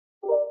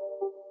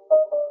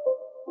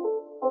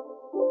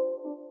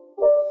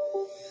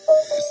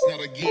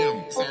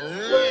again. It's a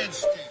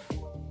rich thing.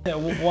 Yeah,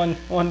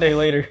 one day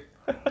later.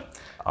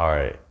 All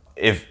right.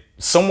 If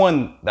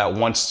someone that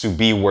wants to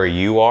be where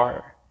you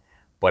are,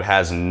 but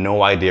has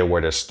no idea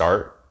where to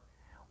start,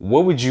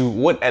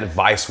 what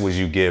advice would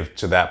you give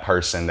to that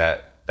person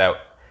that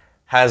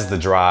has the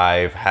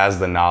drive, has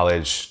the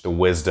knowledge, the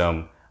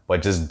wisdom,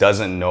 but just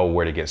doesn't know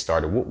where to get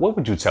started? What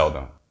would you tell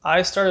them?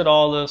 I started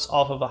all this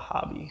off of a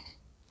hobby,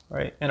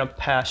 right? And a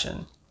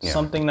passion,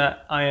 something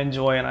that I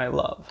enjoy and I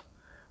love,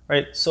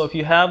 right? So if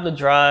you have the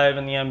drive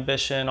and the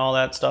ambition, all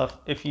that stuff,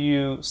 if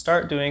you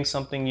start doing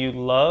something you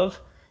love,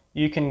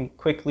 you can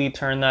quickly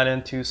turn that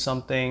into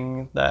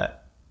something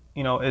that,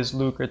 you know, is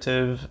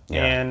lucrative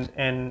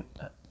and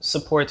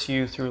supports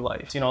you through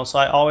life. You know, so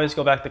I always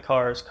go back to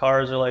cars.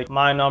 Cars are like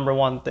my number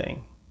one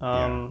thing. You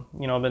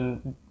know, I've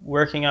been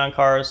working on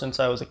cars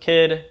since I was a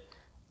kid.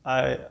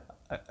 I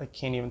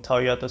can't even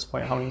tell you at this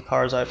point how many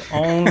cars I've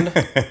owned.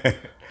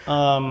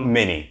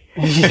 Many.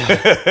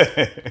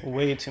 Yeah,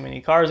 way too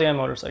many cars and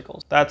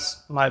motorcycles.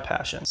 That's my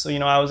passion. So, you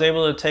know, I was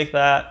able to take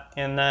that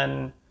and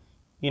then,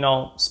 you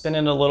know, spin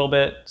it a little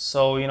bit.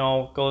 So, you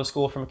know, go to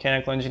school for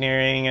mechanical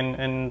engineering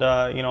and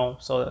you know,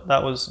 so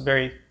that was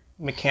very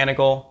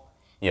mechanical,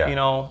 you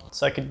know,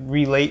 so I could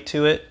relate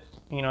to it.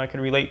 You know, I could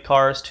relate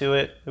cars to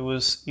it. It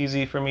was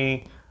easy for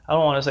me. I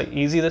don't want to say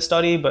easy to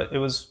study, but it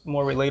was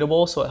more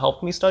relatable. So it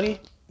helped me study,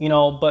 you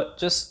know, but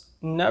just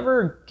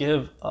never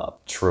give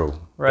up. True.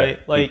 Right?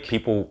 But like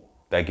people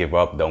that give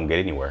up don't get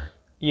anywhere.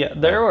 Yeah,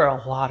 there were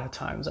a lot of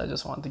times I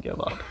just wanted to give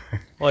up.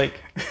 Like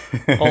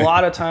a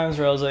lot of times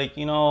where I was like,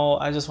 you know,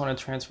 I just want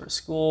to transfer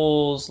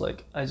schools.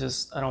 Like I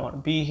don't want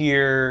to be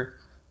here.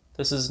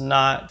 This is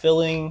not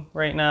filling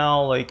right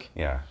now. Like,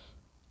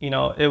 you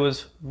know, it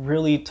was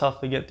really tough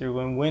to get through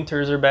when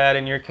winters are bad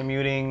and you're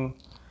commuting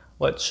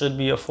what should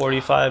be a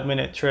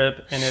 45-minute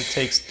trip and it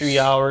takes 3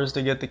 hours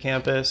to get to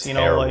campus, you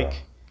know,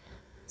 like.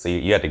 So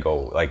you had to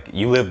go, like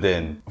you lived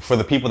in, for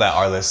the people that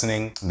are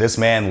listening, this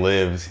man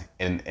lived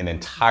in an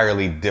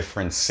entirely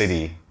different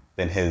city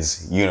than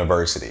his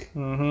university.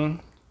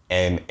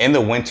 And in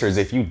the winters,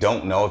 if you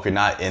don't know, if you're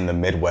not in the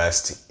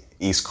Midwest,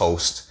 East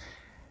Coast,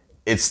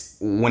 it's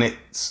when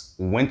it's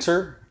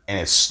winter and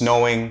it's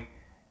snowing,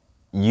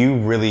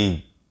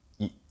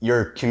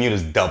 your commute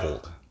is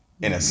doubled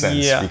in a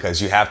sense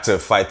because you have to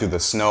fight through the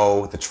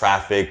snow, the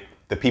traffic,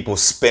 the people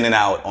spinning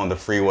out on the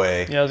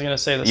freeway. Yeah, I was gonna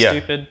say the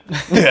stupid.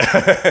 You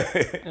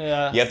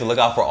have to look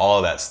out for all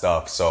of that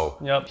stuff. So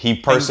he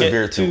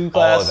persevered through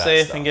all of that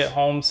safe stuff. And get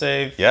home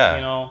safe. You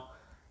know,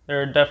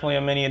 there are definitely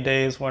many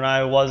days when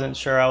I wasn't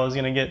sure I was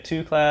gonna get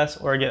to class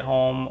or get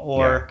home,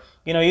 or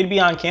you know, you'd be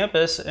on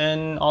campus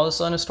and all of a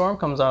sudden a storm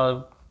comes out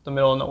of the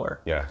middle of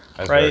nowhere.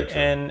 That's right.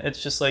 And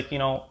it's just like, you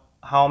know,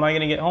 how am I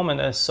going to get home in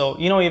this? So,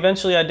 you know,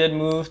 eventually I did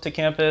move to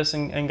campus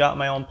and got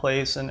my own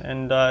place and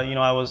you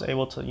know, I was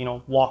able to, you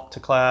know, walk to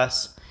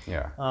class.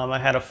 I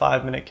had a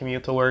 5-minute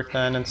commute to work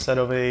then instead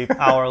of a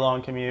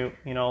hour-long commute,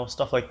 you know,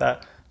 stuff like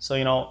that. So,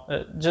 you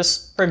know,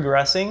 just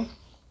progressing,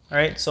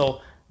 right? So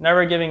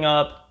never giving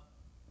up,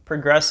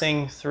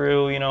 progressing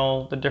through, you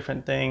know, the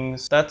different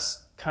things.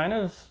 That's kind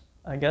of,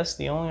 I guess,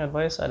 the only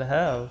advice I'd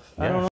have. I don't know.